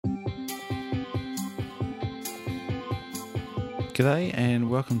G'day and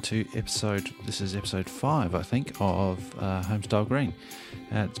welcome to this is episode 5, I think, of Homestyle Green.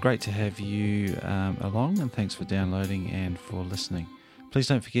 It's great to have you along, and thanks for downloading and for listening. Please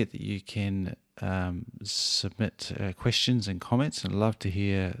don't forget that you can submit questions and comments. I'd love to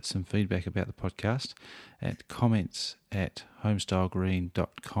hear some feedback about the podcast at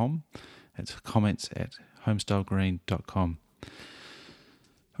comments@homestylegreen.com. It's comments@homestylegreen.com.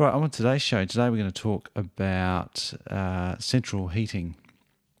 All right, on today's show, we're going to talk about central heating,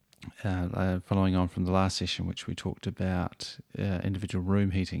 following on from the last session, which we talked about individual room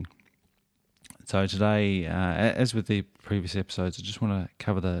heating. So today, as with the previous episodes, I just want to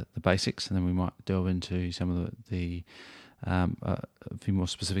cover the basics, and then we might delve into some of a few more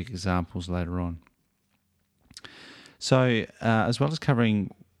specific examples later on. So as well as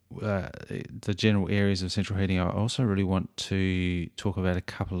covering the general areas of central heating, I also really want to talk about a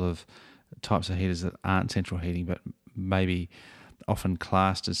couple of types of heaters that aren't central heating, but maybe often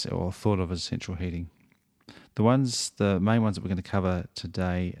classed as or thought of as central heating. The main ones that we're going to cover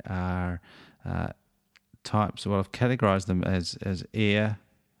today are types. Well, I've categorized them as air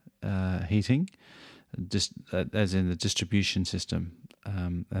heating, just as in the distribution system.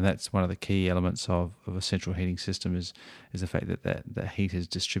 And that's one of the key elements of a central heating system is the fact that heat is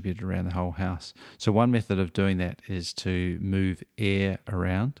distributed around the whole house. So one method of doing that is to move air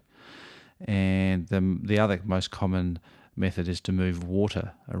around, and the other most common method is to move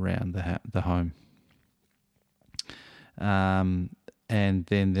water around the home. And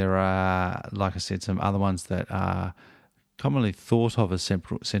then there are, like I said, some other ones that are commonly thought of as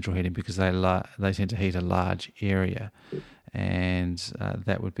central heating because they tend to heat a large area. And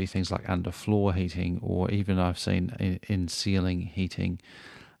that would be things like underfloor heating, or even I've seen in ceiling heating.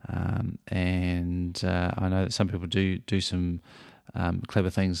 And I know that some people do some clever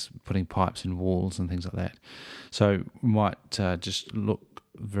things, putting pipes in walls and things like that. So we might just look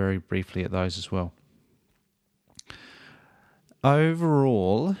very briefly at those as well.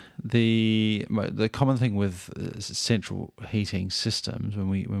 Overall, the common thing with central heating systems,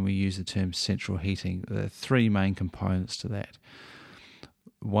 when we use the term central heating, there are three main components to that.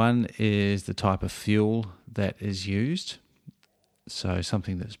 One is the type of fuel that is used, so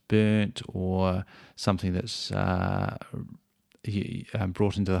something that's burnt or something that's brought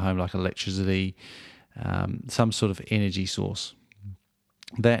into the home, like electricity, some sort of energy source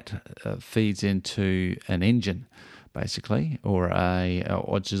that feeds into an engine, basically, or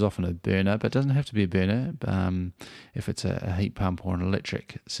which is often a burner, but it doesn't have to be a burner. If it's a heat pump or an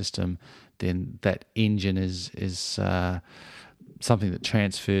electric system, then that engine is something that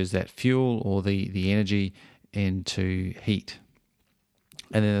transfers that fuel or the energy into heat.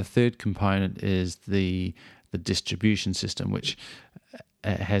 And then the third component is the distribution system, which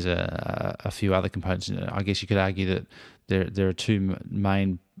has a few other components. I guess you could argue that there are two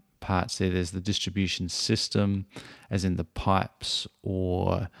main parts there. There's the distribution system, as in the pipes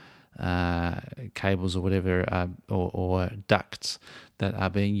or cables or whatever, or ducts that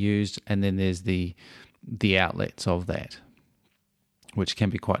are being used, and then there's the outlets of that, which can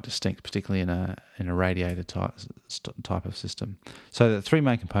be quite distinct, particularly in a radiator type of system. So the three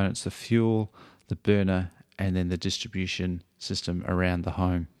main components: the fuel, the burner, and then the distribution system around the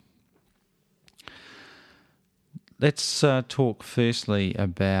home. Let's talk firstly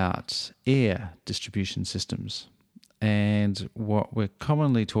about air distribution systems. And what we're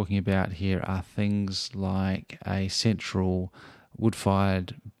commonly talking about here are things like a central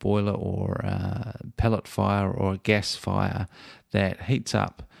wood-fired boiler or a pellet fire or a gas fire that heats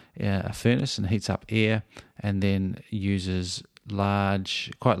up a furnace and heats up air, and then uses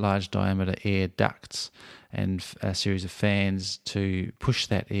quite large diameter air ducts and a series of fans to push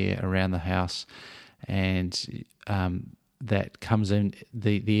that air around the house. And that comes in,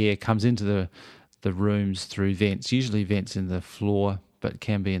 the air comes into the rooms through vents, usually vents in the floor, but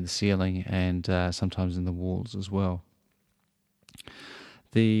can be in the ceiling and sometimes in the walls as well.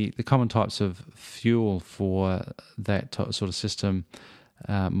 The common types of fuel for that sort of system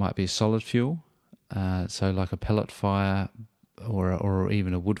might be solid fuel, so like a pellet fire or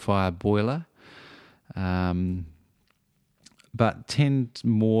even a wood fire boiler. But tend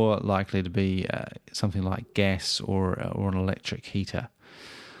more likely to be something like gas or an electric heater,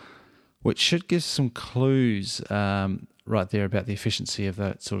 which should give some clues right there about the efficiency of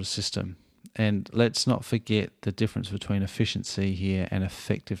that sort of system. And let's not forget the difference between efficiency here and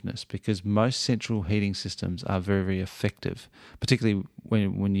effectiveness, because most central heating systems are very, very effective, particularly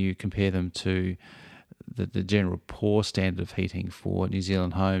when you compare them to the general poor standard of heating for New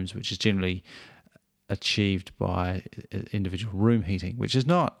Zealand homes, which is generally achieved by individual room heating, which is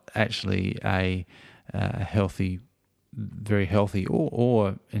not actually a healthy very healthy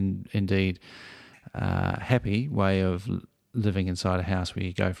or indeed happy way of living inside a house, where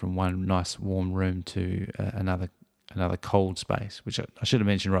you go from one nice warm room to another cold space, which I should have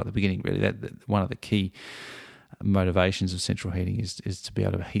mentioned right at the beginning. Really, that one of the key motivations of central heating is to be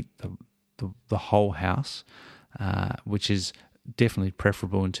able to heat the whole house, which is definitely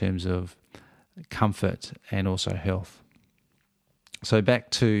preferable in terms of comfort and also health. So back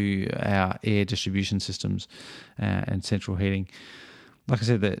to our air distribution systems and central heating. Like I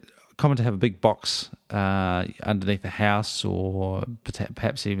said, that common to have a big box underneath the house, or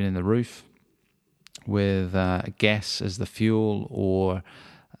perhaps even in the roof, with gas as the fuel, or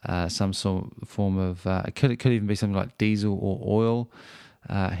some form of it could even be something like diesel or oil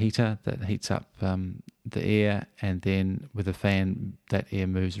heater that heats up the air, and then with a fan that air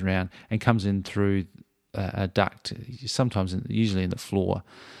moves around and comes in through a duct, usually in the floor.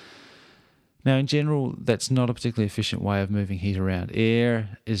 Now, in general, that's not a particularly efficient way of moving heat around.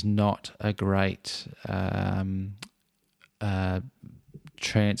 Air is not a great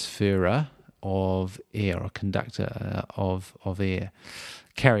transferer of air, or conductor of air,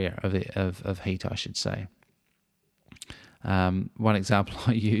 carrier of heat, I should say. One example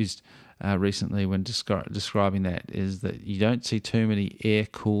I used recently when describing that is that you don't see too many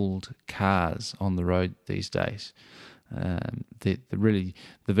air-cooled cars on the road these days. The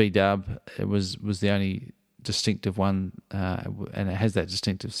V-Dub was the only distinctive one, and it has that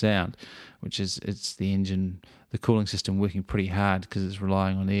distinctive sound, which is it's the engine, the cooling system working pretty hard because it's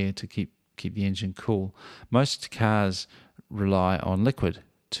relying on air to keep the engine cool. Most cars rely on liquid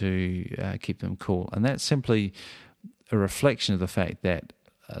to keep them cool, and that's simply a reflection of the fact that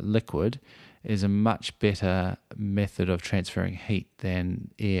liquid is a much better method of transferring heat than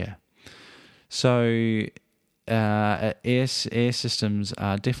air. So air systems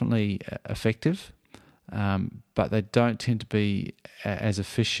are definitely effective, but they don't tend to be as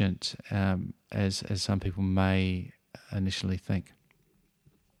efficient as some people may initially think.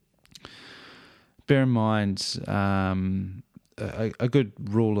 Bear in mind, a good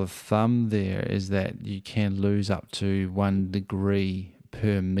rule of thumb there is that you can lose up to 1 degree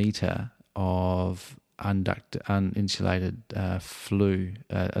per metre of uninsulated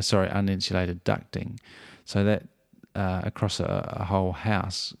ducting. So that across a whole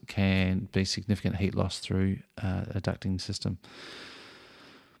house can be significant heat loss through a ducting system.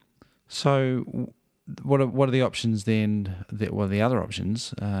 So what are the options then? What are the other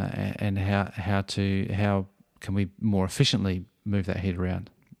options, and how can we more efficiently move that heat around?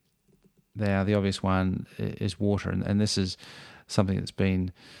 Now, the obvious one is water, and this is something that's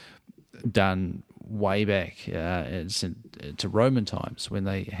been done way back to Roman times, when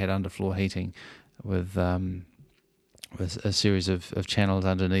they had underfloor heating with a series of channels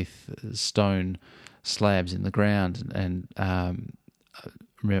underneath stone slabs in the ground. And I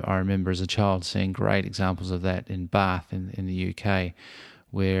remember as a child seeing great examples of that in Bath in the UK,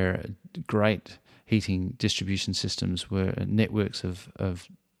 where great heating distribution systems were networks of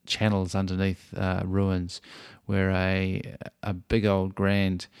channels underneath ruins, where a big old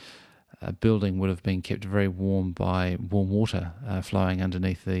grand building would have been kept very warm by warm water flowing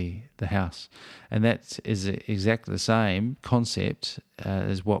underneath the house. And that is exactly the same concept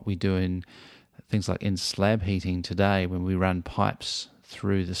as what we do in things like in slab heating today, when we run pipes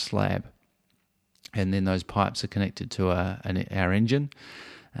through the slab, and then those pipes are connected to our engine,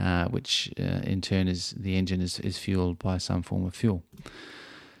 which in turn is fueled by some form of fuel.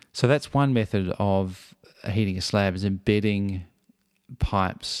 So that's one method of heating a slab, is embedding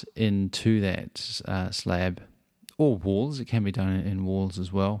pipes into that slab, or walls. It can be done in walls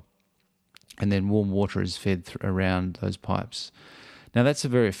as well, and then warm water is fed around those pipes. Now, that's a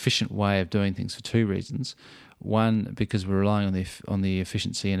very efficient way of doing things for two reasons. One, because we're relying on the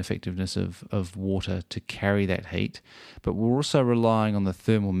efficiency and effectiveness of water to carry that heat, but we're also relying on the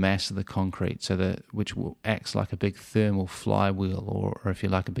thermal mass of the concrete, which acts like a big thermal flywheel, or if you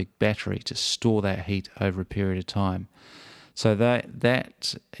like, a big battery to store that heat over a period of time. So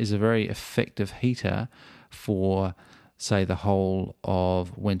that is a very effective heater for, say, the whole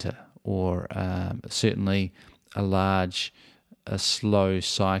of winter, or certainly a slow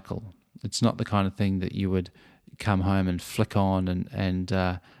cycle. It's not the kind of thing that you would come home and flick on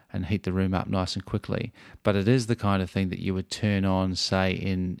and heat the room up nice and quickly, but it is the kind of thing that you would turn on, say,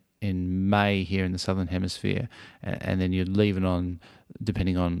 in May here in the Southern Hemisphere, and then you'd leave it on,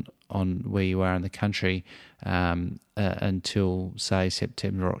 depending on where you are in the country, until, say,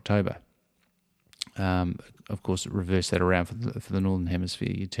 September or October. Of course, reverse that around for the Northern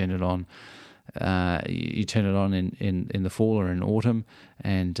Hemisphere. You turn it on You turn it on in the fall or in autumn,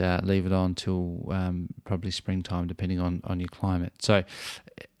 and leave it on till probably springtime, depending on your climate. So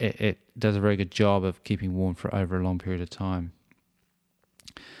it does a very good job of keeping warm for over a long period of time.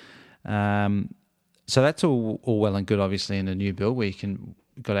 So that's all well and good, obviously, in a new build where you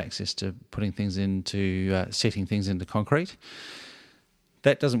got access to putting things into setting things into concrete.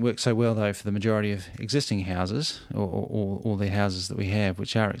 That doesn't work so well, though, for the majority of existing houses, or the houses that we have,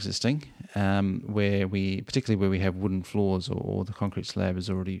 which are existing, particularly where we have wooden floors or the concrete slab is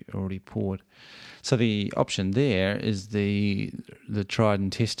already poured. So the option there is the tried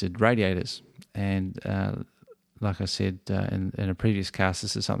and tested radiators, and like I said in a previous cast,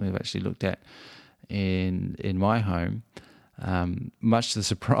 this is something I've actually looked at in my home, much to the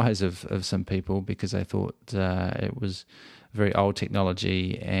surprise of some people, because they thought it was very old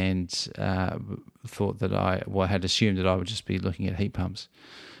technology, and thought that I had assumed that I would just be looking at heat pumps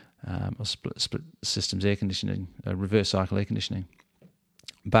or split systems air conditioning, reverse cycle air conditioning.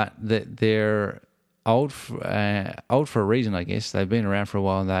 But they're old for a reason, I guess. They've been around for a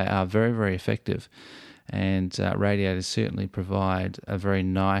while, and they are very, very effective. And radiators certainly provide a very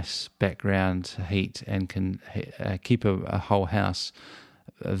nice background heat and can keep a whole house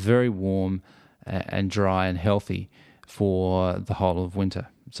very warm and dry and healthy for the whole of winter.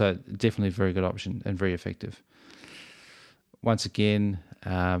 So definitely a very good option and very effective. Once again,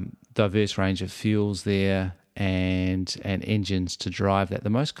 diverse range of fuels there and engines to drive that. The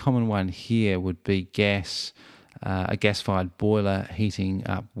most common one here would be gas, a gas-fired boiler heating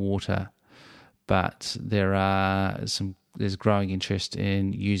up water. But there's growing interest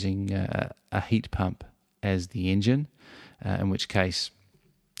in using a heat pump as the engine, in which case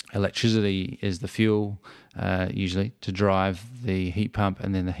electricity is the fuel, usually, to drive the heat pump,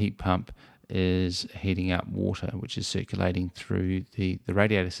 and then the heat pump is heating up water, which is circulating through the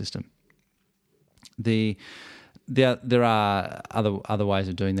radiator system. There are other ways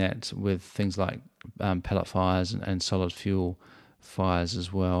of doing that with things like pellet fires and solid fuel fires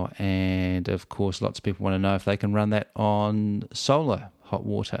as well. And of course, lots of people want to know if they can run that on solar hot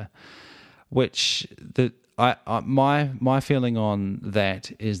water, which my feeling on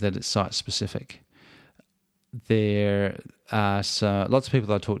that is that it's site specific. There are lots of people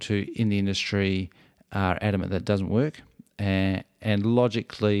that I talk to in the industry are adamant that it doesn't work, and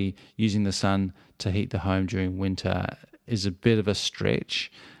logically using the sun to heat the home during winter is a bit of a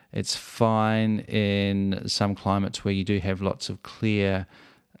stretch. It's fine in some climates where you do have lots of clear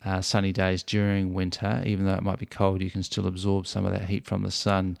sunny days during winter. Even though it might be cold, you can still absorb some of that heat from the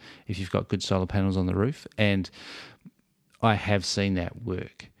sun if you've got good solar panels on the roof. And I have seen that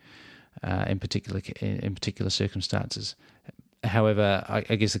work in particular circumstances. However, I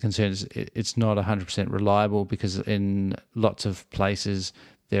guess the concern is it's not 100% reliable, because in lots of places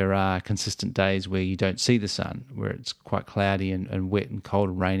there are consistent days where you don't see the sun, where it's quite cloudy and wet and cold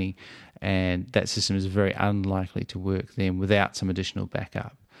and rainy, and that system is very unlikely to work then without some additional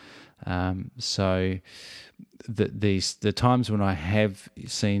backup. So the times when I have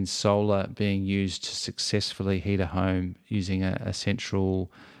seen solar being used to successfully heat a home using a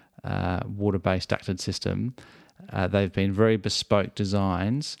central water-based ducted system, they've been very bespoke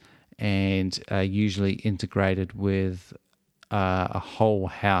designs and are usually integrated with a whole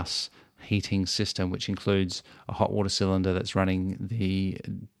house heating system, which includes a hot water cylinder that's running the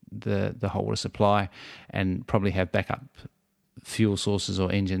hot water supply, and probably have backup fuel sources or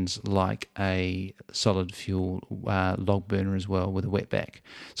engines like a solid fuel log burner as well with a wetback.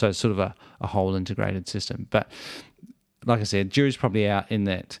 So it's sort of a whole integrated system. But like I said, jury's probably out in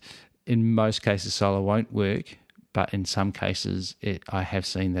that in most cases solar won't work, but in some cases I have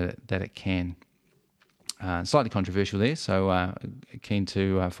seen that it can. Slightly controversial there, so keen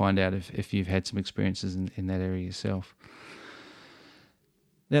to find out if you've had some experiences in that area yourself.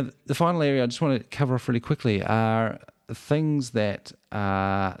 Now, the final area I just want to cover off really quickly are things that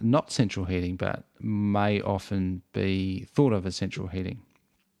are not central heating but may often be thought of as central heating.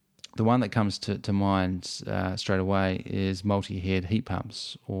 The one that comes to mind straight away is multi-head heat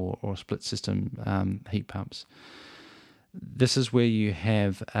pumps or split system heat pumps. This is where you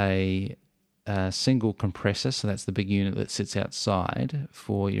have a single compressor, so that's the big unit that sits outside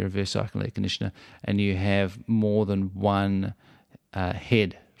for your reverse cycle air conditioner, and you have more than one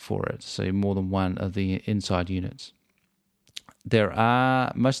head for it, so more than one of the inside units.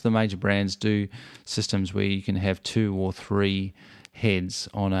 Most of the major brands do systems where you can have 2 or 3 heads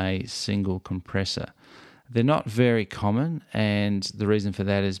on a single compressor. They're not very common, and the reason for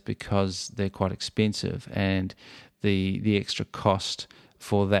that is because they're quite expensive, and the extra cost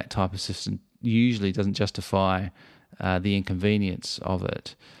for that type of system usually doesn't justify the inconvenience of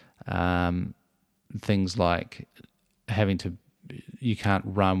it. things like you can't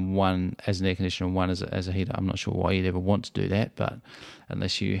run one as an air conditioner and one as a heater. I'm not sure why you'd ever want to do that, but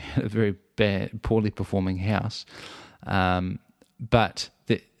unless you had a very poorly performing house. But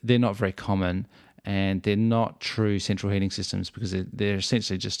they're not very common, and they're not true central heating systems because they're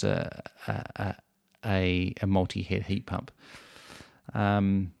essentially just a multi-head heat pump.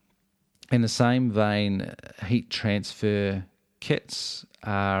 In the same vein, heat transfer kits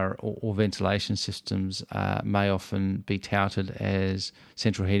or ventilation systems may often be touted as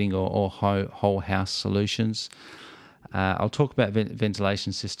central heating or whole house solutions. I'll talk about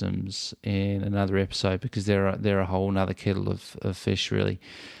ventilation systems in another episode because they're a whole other kettle of fish, really.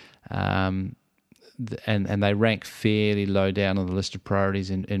 And they rank fairly low down on the list of priorities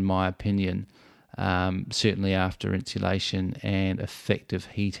in my opinion, certainly after insulation and effective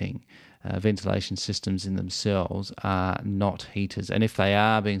heating. Ventilation systems in themselves are not heaters, and if they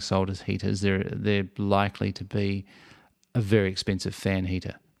are being sold as heaters, they're likely to be a very expensive fan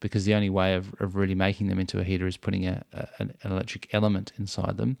heater, because the only way of really making them into a heater is putting an electric element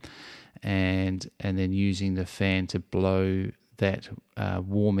inside them, and then using the fan to blow that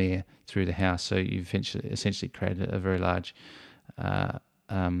warm air through the house. So you essentially create a very large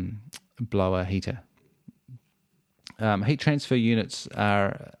blower heater. Heat transfer units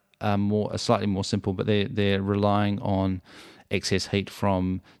are slightly more simple, but they're relying on excess heat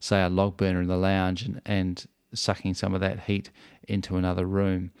from, say, a log burner in the lounge and sucking some of that heat into another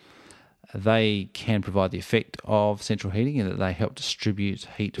room. They can provide the effect of central heating in that they help distribute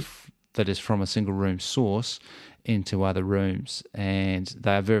heat that is from a single room source into other rooms, and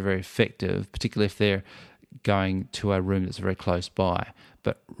they are very, very effective, particularly if they're going to a room that's very close by.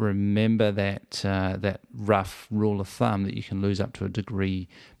 But remember that rough rule of thumb that you can lose up to a degree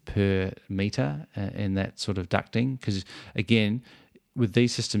per meter in that sort of ducting, because again, with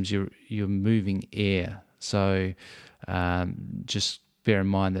these systems you're moving air, so just bear in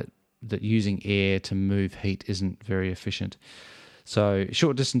mind that using air to move heat isn't very efficient. So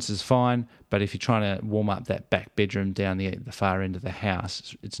short distance is fine, but if you're trying to warm up that back bedroom down the far end of the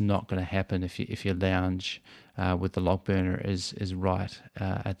house, it's not going to happen if your lounge with the log burner is right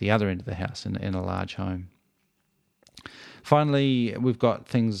at the other end of the house in a large home. Finally, we've got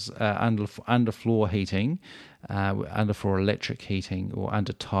things underfloor heating, underfloor electric heating, or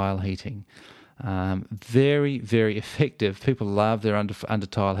under tile heating. Very, very effective. People love their under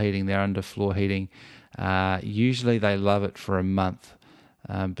tile heating, their underfloor heating. Usually they love it for a month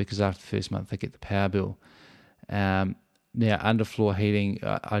because after the first month they get the power bill. Now, underfloor heating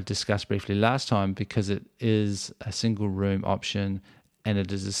I discussed briefly last time because it is a single room option, and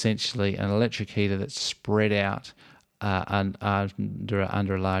it is essentially an electric heater that's spread out under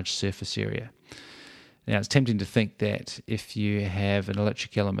a large surface area. Now, it's tempting to think that if you have an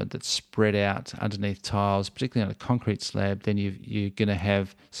electric element that's spread out underneath tiles, particularly on a concrete slab, then you're going to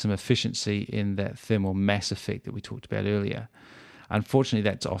have some efficiency in that thermal mass effect that we talked about earlier. Unfortunately,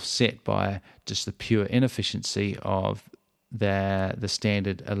 that's offset by just the pure inefficiency of the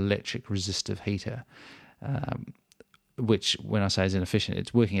standard electric resistive heater, which, when I say is inefficient,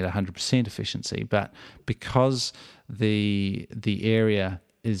 it's working at 100% efficiency. But because the area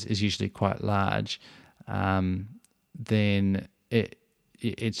is usually quite large, then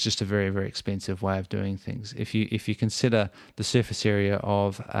it's just a very, very expensive way of doing things. If you consider the surface area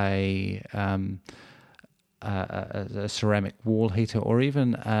of a ceramic wall heater, or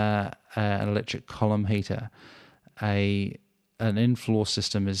even an electric column heater, an in-floor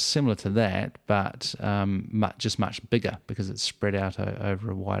system is similar to that, but just much bigger because it's spread out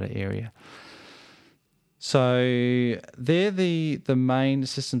over a wider area. So they're the main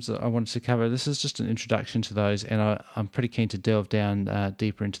systems that I wanted to cover. This is just an introduction to those, and I'm pretty keen to delve down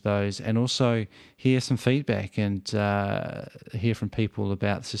deeper into those, and also hear some feedback and hear from people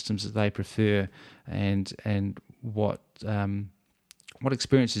about systems that they prefer, and what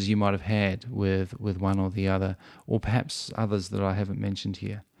experiences you might have had with one or the other, or perhaps others that I haven't mentioned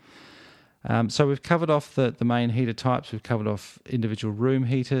here. So we've covered off the main heater types. We've covered off individual room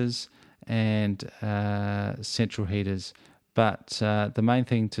heaters and central heaters, but the main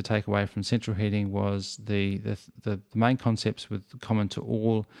thing to take away from central heating was the main concepts common to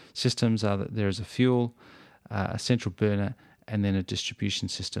all systems are that there is a fuel, a central burner, and then a distribution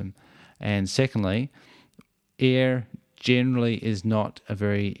system. And secondly, air generally is not a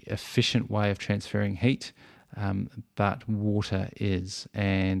very efficient way of transferring heat, but water is,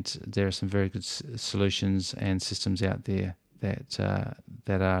 and there are some very good solutions and systems out there that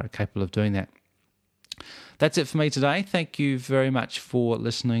are capable of doing that. That's it for me today. Thank you very much for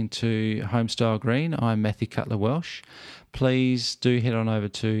listening to Homestyle Green. I'm Matthew Cutler Welsh. Please do head on over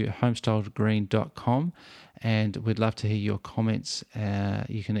to homestylegreen.com, and we'd love to hear your comments.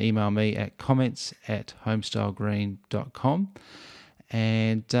 You can email me at comments@homestylegreen.com.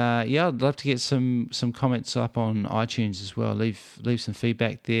 And I'd love to get some comments up on iTunes as well. Leave some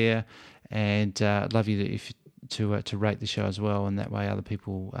feedback there, and I'd love you to rate the show as well. And that way, other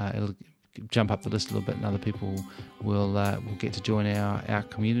people it'll jump up the list a little bit, and other people will get to join our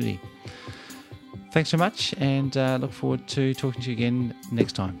community. Thanks so much, and look forward to talking to you again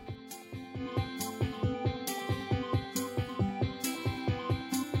next time.